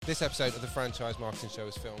This episode of the Franchise Marketing Show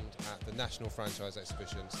was filmed at the National Franchise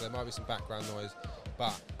Exhibition, so there might be some background noise,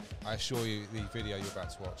 but I assure you the video you're about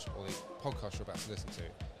to watch, or the podcast you're about to listen to,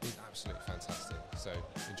 is absolutely fantastic, so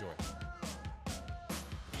enjoy.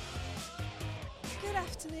 Good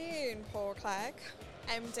afternoon, Paul Clegg,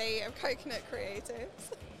 MD of Coconut Creatives.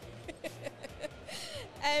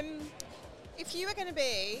 If you were going to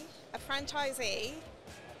be a franchisee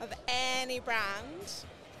of any brand,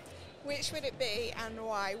 which would it be and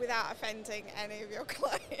why, without offending any of your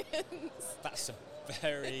clients? That's a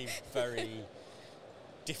very, very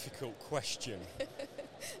difficult question.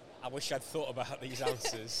 I wish I'd thought about these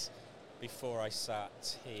answers before I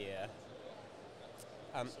sat here.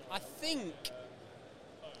 I think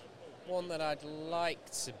one that I'd like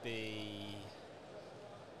to be...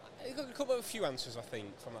 I've got a few answers, I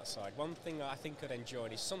think, from that side. One thing that I think I'd enjoy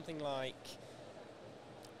is something like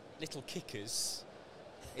Little Kickers,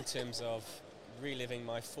 in terms of reliving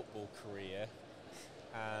my football career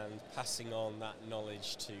and passing on that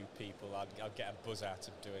knowledge to people. I'd get a buzz out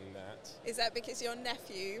of doing that. Is that because your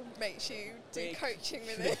nephew makes you do coaching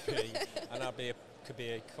with him? And could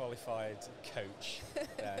be a qualified coach.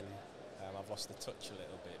 Then I've lost the touch a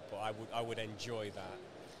little bit, but I would enjoy that.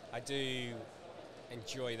 I do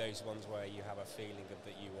enjoy those ones where you have a feeling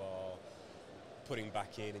that you are putting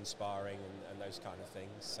back in, inspiring, and those kind of things.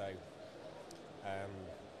 So.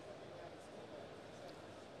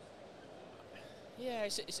 Yeah,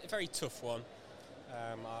 it's a very tough one.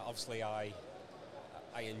 Obviously, I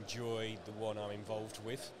enjoy the one I'm involved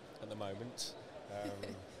with at the moment.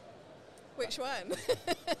 Which one?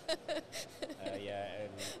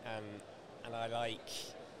 And I like...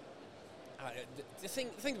 the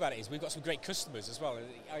thing about it is we've got some great customers as well.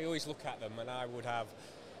 I always look at them and I would have,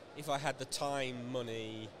 if I had the time,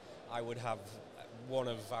 money, I would have one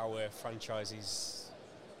of our franchisees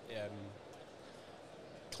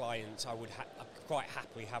clients. I would quite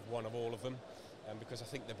happily have one of all of them because I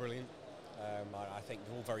think they're brilliant. I think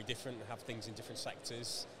they're all very different and have things in different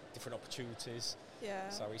sectors, different opportunities. Yeah.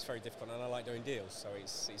 So it's very difficult, and I like doing deals. So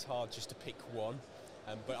it's hard just to pick one.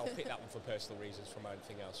 But I'll pick that one for personal reasons from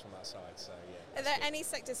anything else from that side. So yeah. Are there any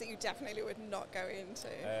sectors that you definitely would not go into?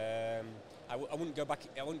 I wouldn't go back.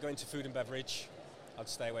 I wouldn't go into food and beverage. I'd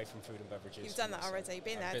stay away from food and beverages. You've done that already.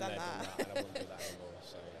 Been there, done that. And I wouldn't do that anymore.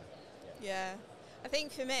 So yeah. I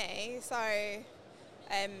think for me, so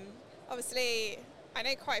obviously I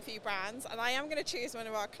know quite a few brands, and I am going to choose one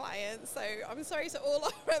of our clients. So I'm sorry to all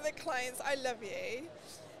our other clients. I love you,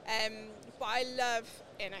 but I love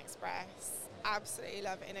InExpress. Absolutely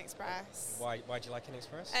love InExpress. Why do you like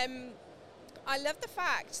InExpress? I love the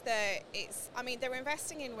fact that they're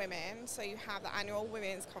investing in women, so you have the annual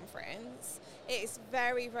women's conference. It's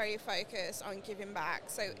very, very focused on giving back.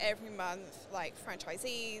 So every month, like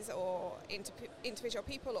franchisees or individual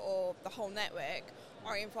people or the whole network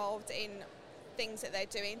are involved in things that they're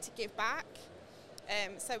doing to give back.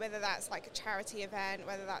 So whether that's like a charity event,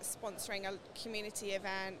 whether that's sponsoring a community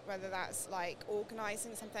event, whether that's like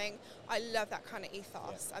organising something, I love that kind of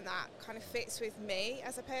ethos, and that kind of fits with me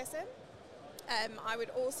as a person. I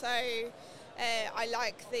would also, I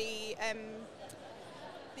like the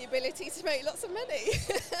ability to make lots of money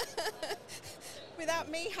without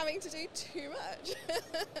me having to do too much.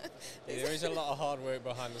 There is a lot of hard work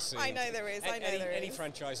behind the scenes. I know there is. Any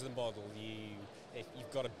franchise of the model,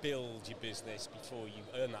 you've got to build your business before you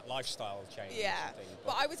earn that lifestyle change. Yeah,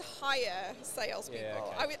 but I would hire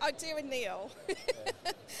salespeople. Yeah, okay. I'd do a Neil,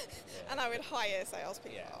 and I would hire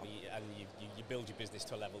salespeople. Yeah, and you build your business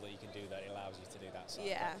to a level that you can do that. It allows you to do that. Side.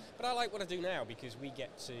 Yeah. But I like what I do now because we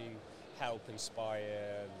get to help,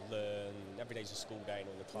 inspire, learn. Every day's a school day, and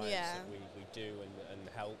all the clients that we do and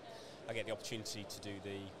help. I get the opportunity to do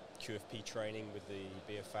the QFP training with the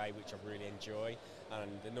BFA, which I really enjoy, and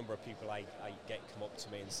the number of people I get come up to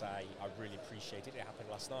me and say, I really appreciate it. It happened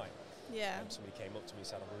last night. Yeah. Somebody came up to me and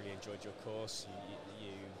said, I really enjoyed your course.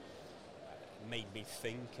 You made me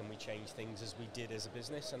think, and we changed things as we did as a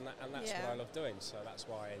business, and that's what I love doing. So that's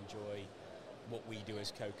why I enjoy what we do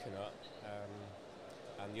as Coconut.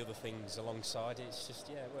 And the other things alongside it, it's just,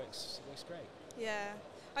 it works great. Yeah,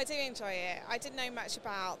 I do enjoy it. I didn't know much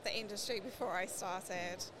about the industry before I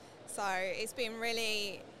started, so it's been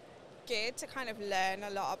really good to kind of learn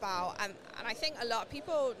a lot about, and I think a lot of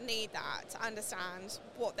people need that to understand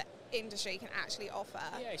what the industry can actually offer.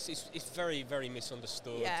 Yeah, it's very, very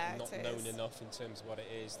misunderstood, Yeah, not known enough in terms of what it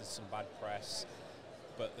is. There's some bad press.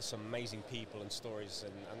 but there's some amazing people and stories,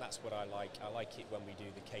 and that's what I like. I like it when we do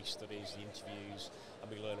the case studies, the interviews,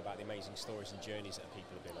 and we learn about the amazing stories and journeys that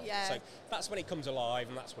people have been on. Yeah. So that's when it comes alive,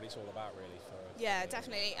 and that's what it's all about, really. Yeah,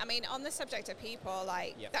 definitely. I mean, on the subject of people,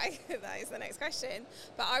 like, Yep. that is the next question.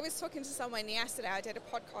 But I was talking to someone yesterday. I did a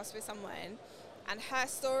podcast with someone, and her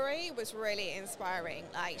story was really inspiring.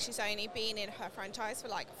 Like, she's only been in her franchise for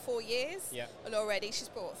like 4 years. Yep. And already she's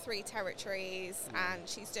bought 3 territories, and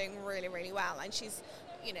she's doing really, really well. And she's,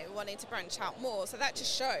 wanting to branch out more. So that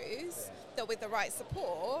just shows that with the right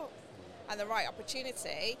support and the right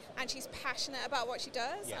opportunity, and she's passionate about what she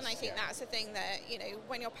does. Yes, and I think that's the thing that,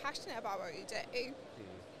 when you're passionate about what you do,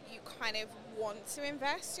 you kind of want to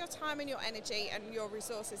invest your time and your energy and your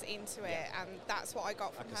resources into it, and that's what I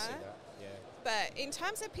got from I can her. see that, yeah. But in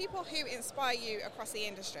terms of people who inspire you across the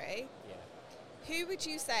industry, who would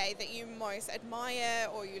you say that you most admire,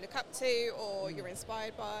 or you look up to, or you're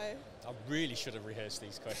inspired by? I really should have rehearsed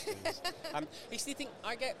these questions. It's the thing,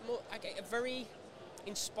 I get very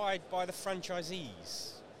inspired by the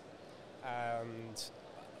franchisees and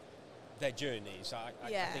their journeys. I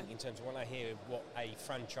think in terms of when I hear what a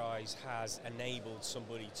franchise has enabled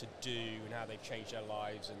somebody to do and how they've changed their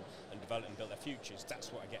lives and developed and built their futures,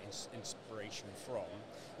 that's what I get inspiration from.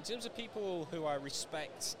 In terms of people who I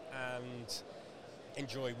respect and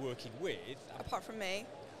enjoy working with, Apart from me.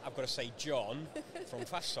 I've got to say John from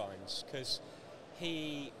Fast Signs, because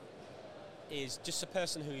he is just a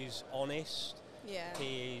person who is honest. Yeah.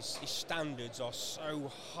 His standards are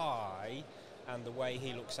so high, and the way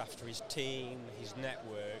he looks after his team, his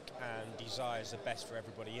network, and desires the best for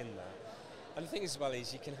everybody in that. And the thing as well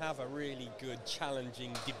is you can have a really good,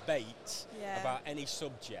 challenging debate about any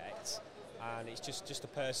subject, and it's just a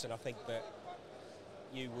person I think that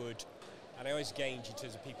you would, and I always gauge in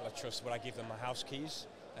terms of people I trust when I give them my house keys,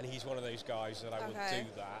 and he's one of those guys that I would do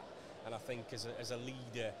that. And I think as a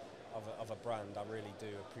leader of a brand, I really do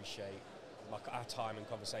appreciate our time and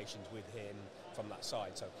conversations with him from that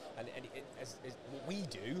side. So, and as what we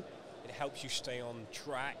do, it helps you stay on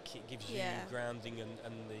track. It gives you grounding and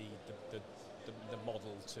the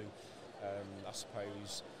model to, I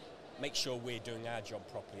suppose, make sure we're doing our job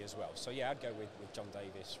properly as well. So I'd go with John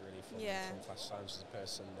Davis really from Fast Signs as a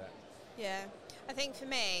person that. Yeah, I think for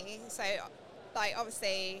me, so like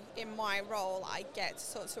obviously in my role, I get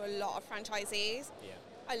to talk to a lot of franchisees. Yeah.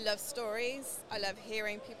 I love stories. I love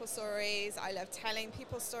hearing people's stories. I love telling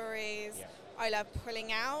people's stories. Yeah. I love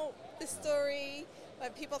pulling out the story.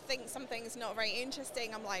 When people think something's not very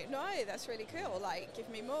interesting, I'm like, no, that's really cool. Like, give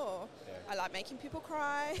me more. Yeah. I like making people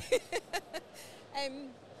cry.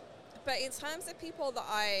 But in terms of people that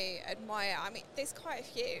I admire, I mean, there's quite a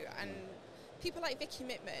few. And people like Vicky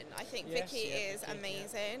Gutmann, I think Vicky is Vicky,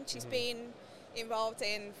 amazing. She's been involved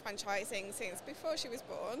in franchising since before she was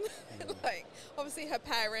born. Like, obviously her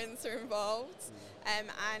parents are involved. And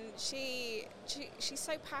she's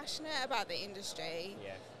so passionate about the industry.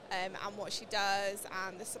 And what she does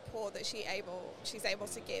and the support that she's able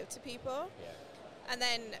to give to people. And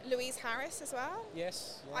then Louise Harris as well.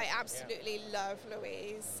 Yes. I absolutely love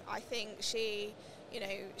Louise. I think she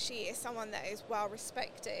is someone that is well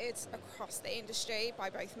respected across the industry by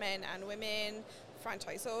both men and women,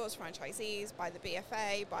 franchisors, franchisees, by the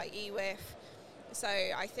BFA, by EWIF. So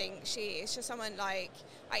I think she is just someone, like,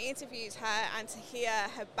 I interviewed her, and to hear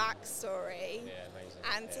her backstory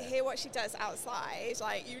and to hear what she does outside,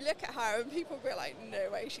 like, you look at her and people go like,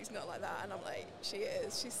 no way, she's not like that. And I'm like, she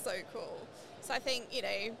is. She's so cool. So I think,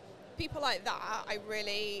 people like that I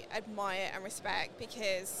really admire and respect,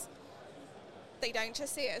 because they don't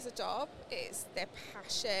just see it as a job, it's their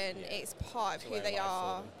passion, it's part of who they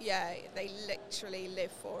are. They literally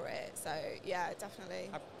live for it. So definitely.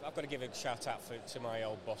 I've got to give a shout out to my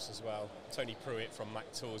old boss as well, Tony Pruitt from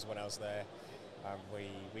Mac Tools when I was there.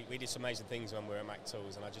 We did some amazing things when we were at Mac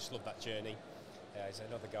Tools, and I just love that journey. He's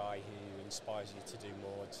another guy who inspires you to do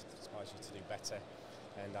more, inspires you to do better,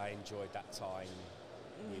 and I enjoyed that time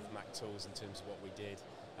with Mac Tools in terms of what we did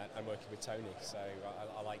and working with Tony. So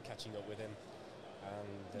I like catching up with him.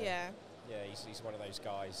 And he's one of those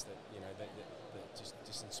guys that that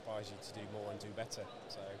just inspires you to do more and do better.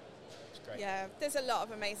 So it's great. Yeah, there's a lot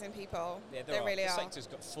of amazing people. Yeah, there really the are. sector's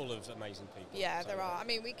got full of amazing people. Yeah, so there are. I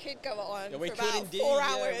mean, we could go on we for could about indeed, 4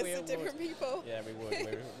 hours we of different people. Yeah, we would.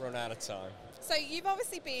 We run out of time. So you've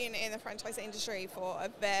obviously been in the franchise industry for a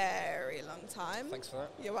very long time. Thanks for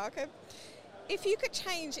that. You're welcome. If you could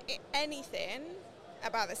change anything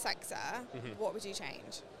about the sector, what would you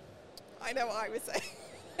change? I know what I would say.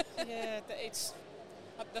 It's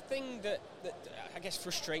the thing that I guess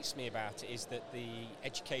frustrates me about it is that the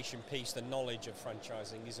education piece, the knowledge of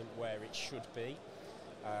franchising isn't where it should be.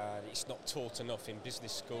 It's not taught enough in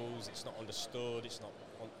business schools. It's not understood. It's not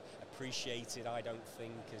appreciated, I don't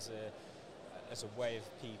think, as a way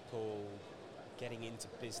of people getting into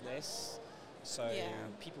business. So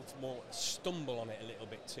people more stumble on it a little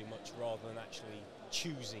bit too much rather than actually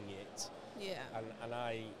choosing it. Yeah. And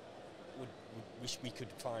I would wish we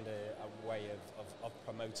could find a way of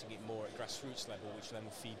promoting it more at grassroots level, which then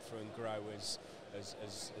will feed through and grow as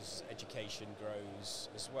education grows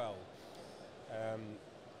as well.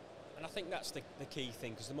 And I think that's the key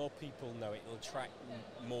thing, because the more people know it, it'll attract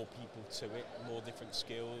more people to it, more different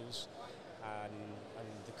skills, and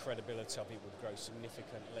the credibility of it would grow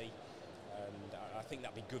significantly. And I think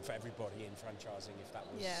that'd be good for everybody in franchising if that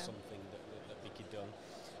was something that we could done.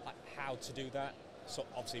 How to do that? So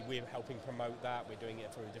obviously we're helping promote that. We're doing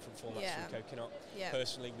it through different formats through Coconut. Yeah.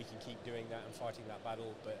 Personally, we can keep doing that and fighting that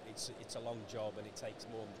battle, but it's a long job and it takes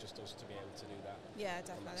more than just us to be able to do that. Yeah,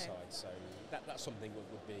 definitely. On that side. So that's something that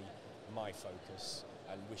would be my focus,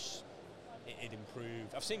 and wish it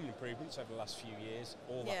improved. I've seen improvements over the last few years,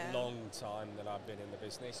 all that long time that I've been in the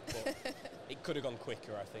business, but it could have gone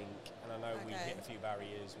quicker, I think. And I know we hit a few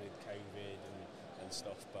barriers with COVID and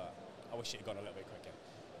stuff, but I wish it had gone a little bit quicker.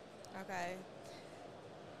 Okay.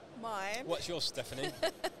 Mine. What's yours, Stephanie?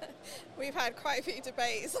 We've had quite a few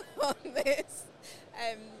debates on this.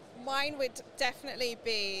 Mine would definitely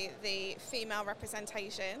be the female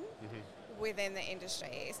representation within the industry.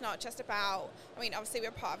 It's not just about, I mean, obviously we're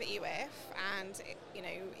part of EWIF, and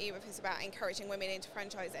EWIF is about encouraging women into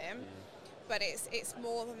franchising, but it's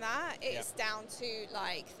more than that. It's down to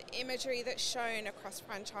like the imagery that's shown across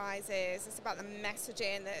franchises. It's about the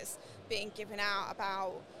messaging that's being given out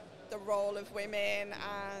about the role of women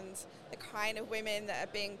and the kind of women that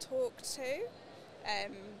are being talked to.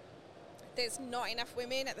 There's not enough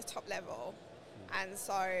women at the top level, and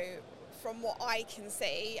so from what I can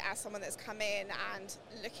see as someone that's come in and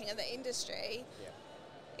looking at the industry,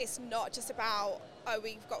 it's not just about,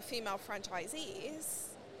 we've got female franchisees.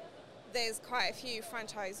 There's quite a few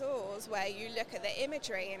franchisors where you look at the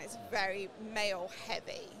imagery and it's very male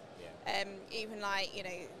heavy. Even like,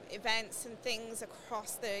 events and things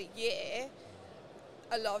across the year,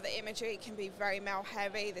 a lot of the imagery can be very male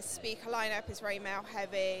heavy. The speaker lineup is very male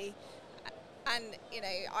heavy. And,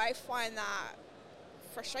 I find that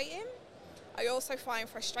frustrating. I also find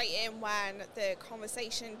frustrating when the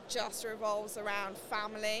conversation just revolves around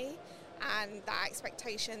family and that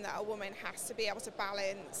expectation that a woman has to be able to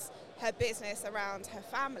balance her business around her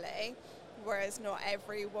family, whereas not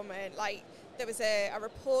every woman, like there was a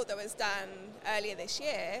report that was done earlier this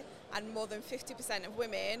year, and more than 50% of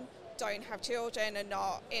women don't have children and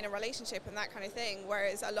not in a relationship and that kind of thing,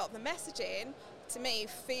 whereas a lot of the messaging to me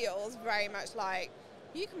feels very much like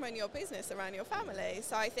you can run your business around your family.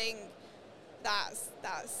 So I think that's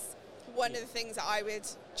one of the things that I would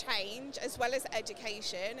change, as well as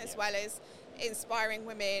education, as well as inspiring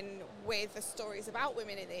women with the stories about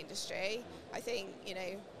women in the industry. I think,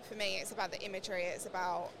 for me, it's about the imagery, it's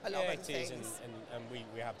about a lot of other things. And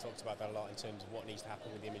we have talked about that a lot in terms of what needs to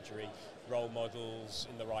happen with the imagery, role models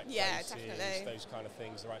in the right places, definitely. Those kind of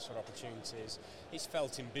things, the right sort of opportunities. It's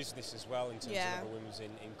felt in business as well in terms of other women's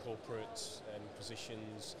in corporate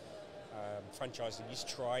positions. Franchising is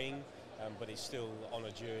trying, but it's still on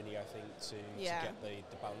a journey, I think, to get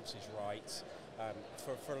the balances right.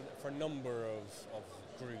 For a number of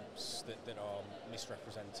groups that are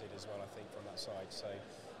misrepresented as well, I think, from that side. So,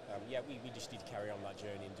 we just need to carry on that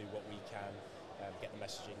journey and do what we can, get the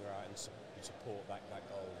messaging right and support that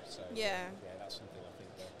goal. So, that's something I think.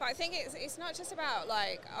 But I think it's not just about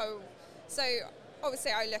so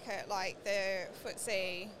obviously I look at like the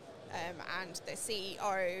FTSE and the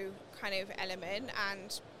CEO kind of element,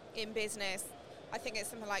 and in business, I think it's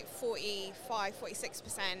something like 46%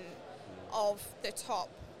 of the top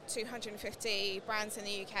 250 brands in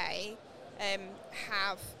the UK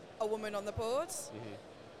have a woman on the board,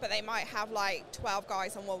 but they might have like 12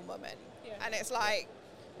 guys and one woman, and it's like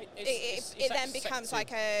it then becomes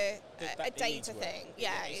like a data thing.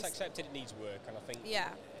 It's accepted it needs work, and I think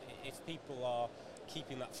if people are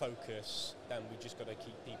keeping that focus, then we just got to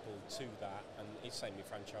keep people to that, and it's same with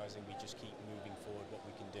franchising. We just keep moving forward what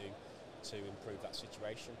we can do to improve that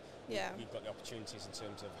situation. We've got the opportunities in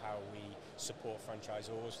terms of how we support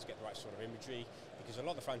franchisors to get the right sort of imagery, because a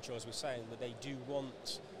lot of the franchisors were saying that they do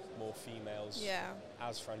want more females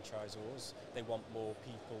as franchisors. They want more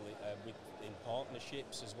people in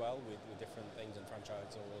partnerships as well with different things, and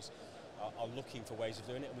franchisors are looking for ways of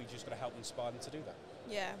doing it, and we just got to help inspire them to do that.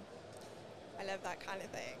 I love that kind of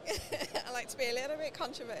thing. I like to be a little bit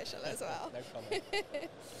controversial as well. No comment.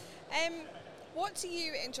 What do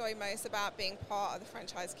you enjoy most about being part of the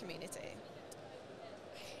franchise community?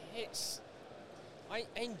 I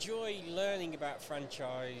enjoy learning about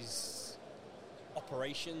franchise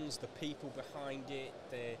operations, the people behind it,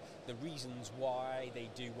 the reasons why they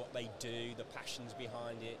do what they do, the passions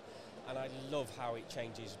behind it, and I love how it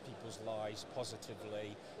changes people's lives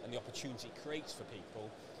positively and the opportunity it creates for people.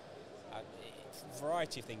 A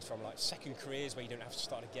variety of things, from like second careers where you don't have to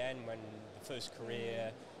start again when the first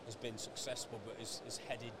career has been successful but is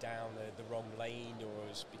headed down the wrong lane or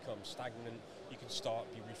has become stagnant. You can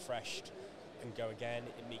start, be refreshed and go again.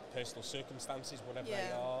 It meet personal circumstances, whatever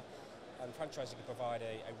they are. And franchising can provide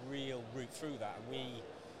a real route through that, and we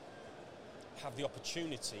have the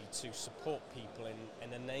opportunity to support people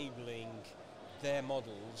in enabling their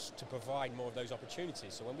models to provide more of those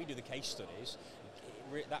opportunities. So when we do the case studies,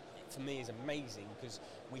 that for me is amazing, because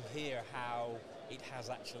we hear how it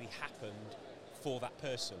has actually happened for that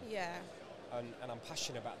person. Yeah. And I'm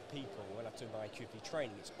passionate about the people. When I do my QP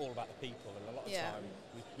training, it's all about the people, and a lot of time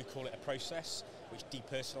we call it a process, which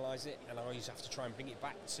depersonalise it, and I always have to try and bring it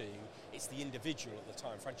back to it's the individual at the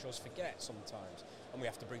time. Franchisees forget sometimes, and we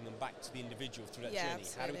have to bring them back to the individual through that journey.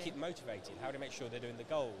 Absolutely. How do we keep them motivated? How do we make sure they're doing the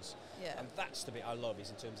goals? Yeah. And that's the bit I love, is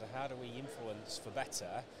in terms of how do we influence for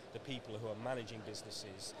better the people who are managing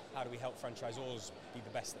businesses? How do we help franchisors be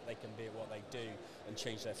the best that they can be at what they do and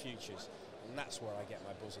change their futures? And that's where I get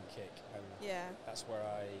my buzz and kick, and that's where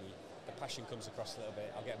the passion comes across a little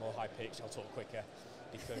bit. I'll get more high pitched, I'll talk quicker,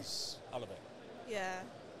 because I love it.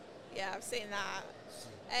 Yeah, I've seen that.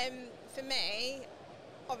 For me,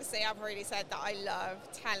 obviously I've already said that I love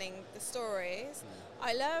telling the stories.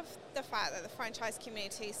 I love the fact that the franchise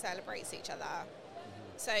community celebrates each other.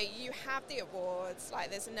 So you have the awards, like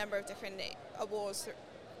there's a number of different awards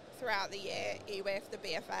throughout the year, EWIF, the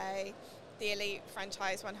BFA, the Elite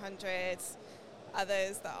Franchise 100s,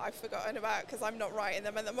 others that I've forgotten about because I'm not writing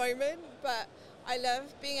them at the moment. But I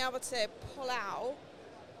love being able to pull out,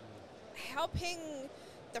 helping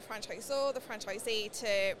the franchisor, the franchisee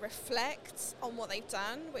to reflect on what they've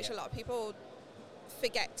done, which a lot of people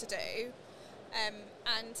forget to do,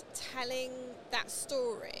 and telling that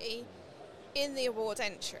story in the award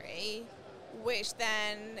entry, which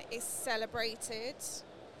then is celebrated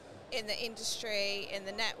in the industry, in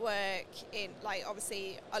the network, in like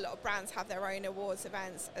obviously a lot of brands have their own awards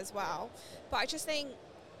events as well. But I just think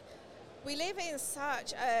we live in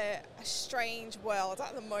such a strange world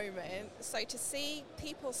at the moment. So to see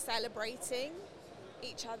people celebrating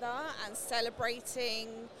each other and celebrating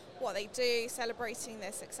what they do, celebrating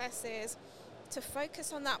their successes, to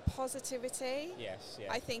focus on that positivity,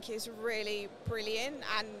 I think is really brilliant.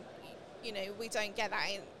 And you know, we don't get that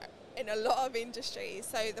in a lot of industries.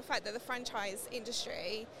 So the fact that the franchise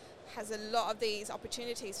industry has a lot of these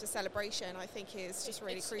opportunities for celebration, I think is just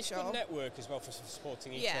really crucial. It's a good network as well for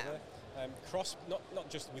supporting each other. Not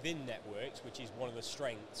just within networks, which is one of the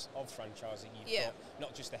strengths of franchising. You've got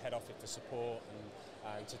not just the head office for support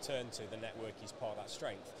and to turn to, the network is part of that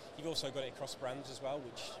strength. You've also got it across brands as well,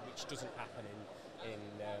 which doesn't happen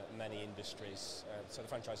in many industries. So the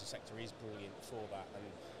franchising sector is brilliant for that, and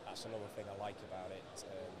that's another thing I like about it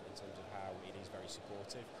in terms of how it is very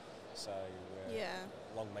supportive. So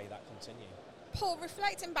long may that continue. Paul,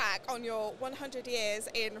 reflecting back on your 100 years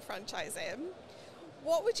in franchising,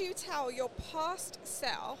 what would you tell your past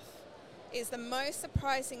self is the most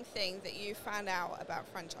surprising thing that you found out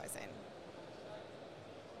about franchising?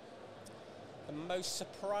 The most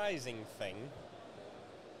surprising thing,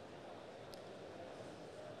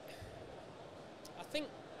 I think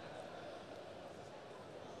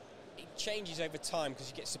it changes over time, because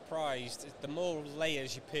you get surprised. The more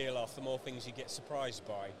layers you peel off, the more things you get surprised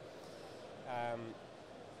by.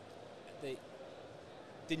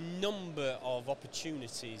 The number of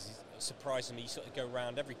opportunities surprises me. You sort of go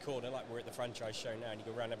around every corner, like we're at the franchise show now, and you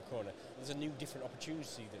go around every corner. There's a new different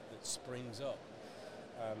opportunity that springs up.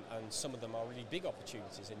 And some of them are really big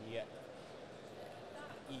opportunities, and yet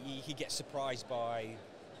you get surprised by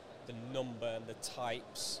the number and the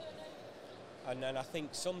types. And then I think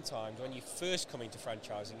sometimes when you first come into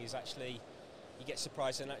franchising, is actually you get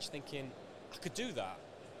surprised and actually thinking, I could do that.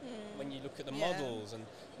 When you look at the models, and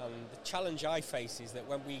the challenge I face is that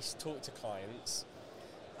when we talk to clients,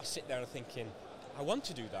 I sit there and thinking, I want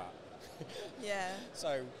to do that.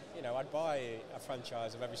 So, you know, I'd buy a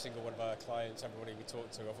franchise of every single one of our clients, everybody we talk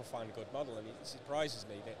to, if I find a good model, and it surprises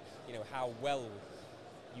me that, you know, how well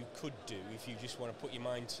you could do if you just want to put your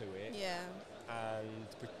mind to it and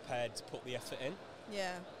prepared to put the effort in.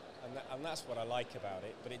 And that's what I like about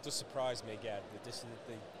it, but it does surprise me again, that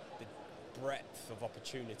the breadth of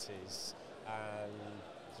opportunities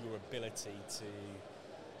and your ability to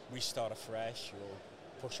restart afresh or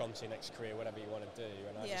push on to your next career, whatever you want to do.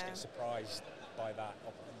 And I just get surprised by that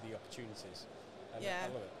the opportunities. And Yeah. I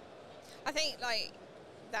love it. I think like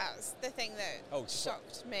that's the thing that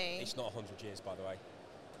shocked me. It's not 100 years, by the way.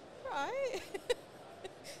 Right.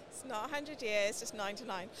 It's not 100 years, just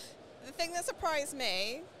 99. The thing that surprised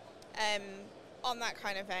me on that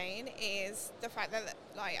kind of vein is the fact that,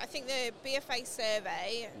 like, I think the BFA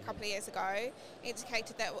survey a couple of years ago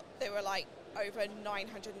indicated that there were like over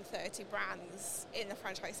 930 brands in the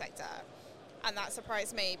franchise sector. And that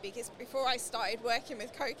surprised me because before I started working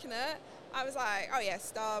with Coconut, I was like, oh yeah,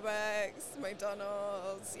 Starbucks,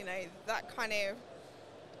 McDonald's, you know, that kind of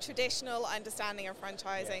traditional understanding of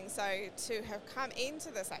franchising. So to have come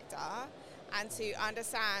into the sector and to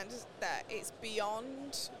understand that it's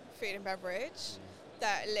beyond food and beverage,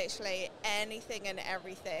 that literally anything and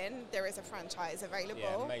everything, there is a franchise available.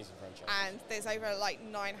 Yeah, amazing franchise. And there's over like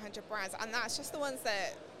 900 brands, and that's just the ones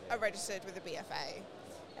that are registered with the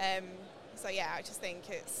BFA. So yeah, I just think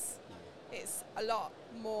it's a lot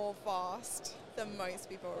more vast than most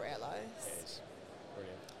people realise. It is.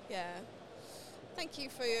 Brilliant. Yeah. Thank you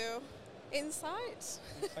for your insight.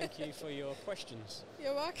 Thank you for your questions.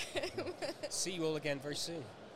 You're welcome. See you all again very soon.